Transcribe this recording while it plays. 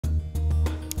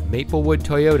Maplewood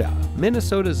Toyota,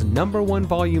 Minnesota's #1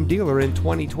 volume dealer in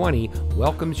 2020,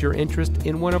 welcomes your interest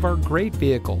in one of our great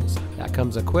vehicles that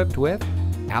comes equipped with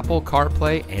Apple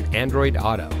CarPlay and Android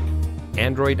Auto,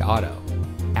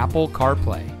 Apple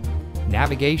CarPlay,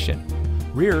 navigation,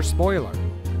 rear spoiler,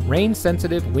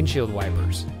 rain-sensitive windshield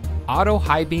wipers, auto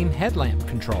high-beam headlamp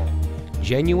control,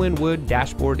 genuine wood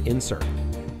dashboard insert,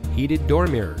 heated door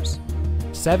mirrors,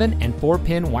 7- and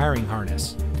 4-pin wiring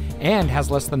harness, and has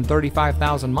less than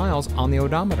 35,000 miles on the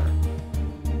odometer.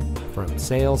 From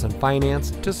sales and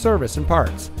finance to service and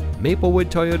parts,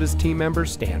 Maplewood Toyota's team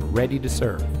members stand ready to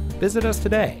serve. Visit us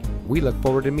today. We look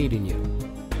forward to meeting you.